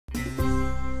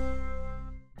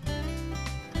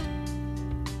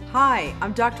Hi,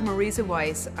 I'm Dr. Marisa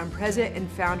Weiss. I'm president and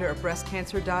founder of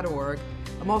breastcancer.org.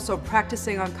 I'm also a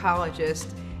practicing oncologist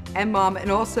and mom,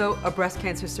 and also a breast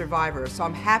cancer survivor. So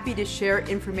I'm happy to share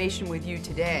information with you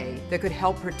today that could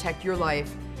help protect your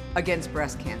life against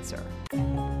breast cancer.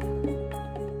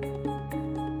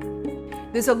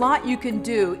 There's a lot you can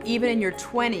do, even in your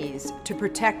 20s, to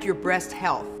protect your breast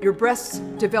health. Your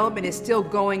breast development is still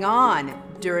going on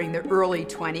during the early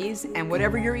 20s, and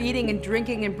whatever you're eating and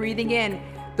drinking and breathing in,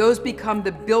 those become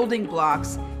the building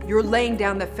blocks. You're laying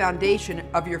down the foundation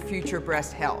of your future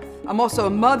breast health. I'm also a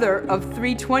mother of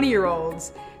 3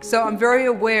 20-year-olds, so I'm very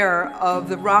aware of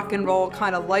the rock and roll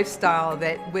kind of lifestyle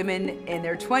that women in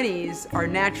their 20s are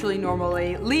naturally,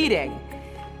 normally leading.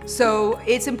 So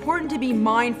it's important to be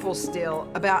mindful still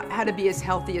about how to be as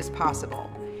healthy as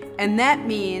possible. And that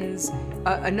means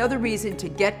another reason to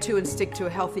get to and stick to a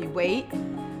healthy weight.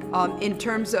 In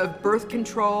terms of birth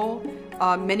control,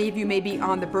 many of you may be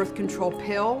on the birth control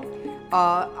pill.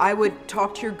 I would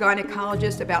talk to your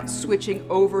gynecologist about switching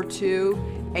over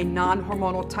to a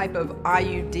non-hormonal type of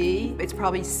IUD. It's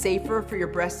probably safer for your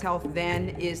breast health than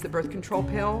is the birth control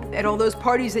pill. At all those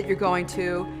parties that you're going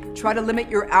to, try to limit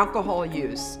your alcohol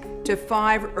use to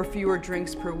 5 or fewer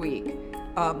drinks per week.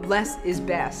 Less is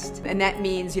best. And that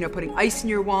means, putting ice in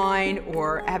your wine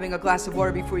or having a glass of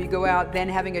water before you go out, then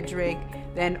having a drink,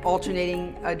 then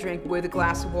alternating a drink with a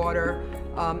glass of water.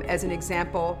 As an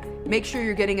example, make sure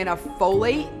you're getting enough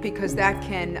folate because that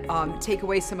can take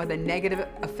away some of the negative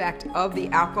effect of the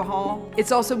alcohol.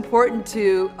 It's also important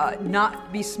to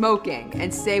not be smoking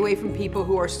and stay away from people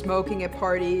who are smoking at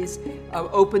parties.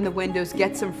 Open the windows,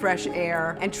 get some fresh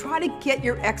air, and try to get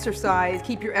your exercise,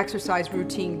 keep your exercise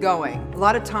routine going. A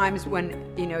lot of times when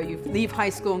you leave high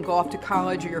school and go off to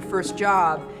college or your first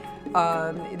job,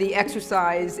 the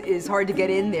exercise is hard to get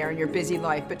in there in your busy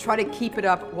life, but try to keep it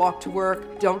up. Walk to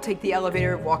work, don't take the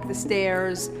elevator, walk the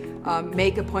stairs,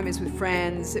 make appointments with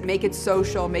friends, make it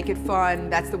social, make it fun.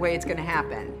 That's the way it's going to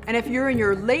happen. And if you're in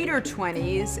your later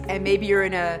 20s and maybe you're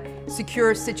in a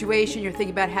secure situation, you're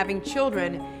thinking about having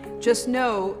children, just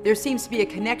know there seems to be a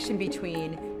connection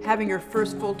between having your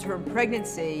first full-term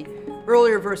pregnancy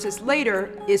earlier versus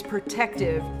later is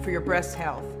protective for your breast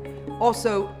health.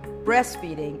 Also,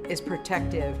 breastfeeding is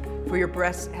protective for your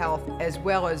breast health as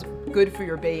well as good for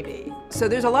your baby. So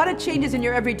there's a lot of changes in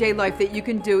your everyday life that you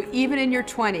can do even in your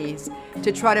 20s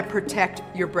to try to protect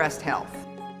your breast health.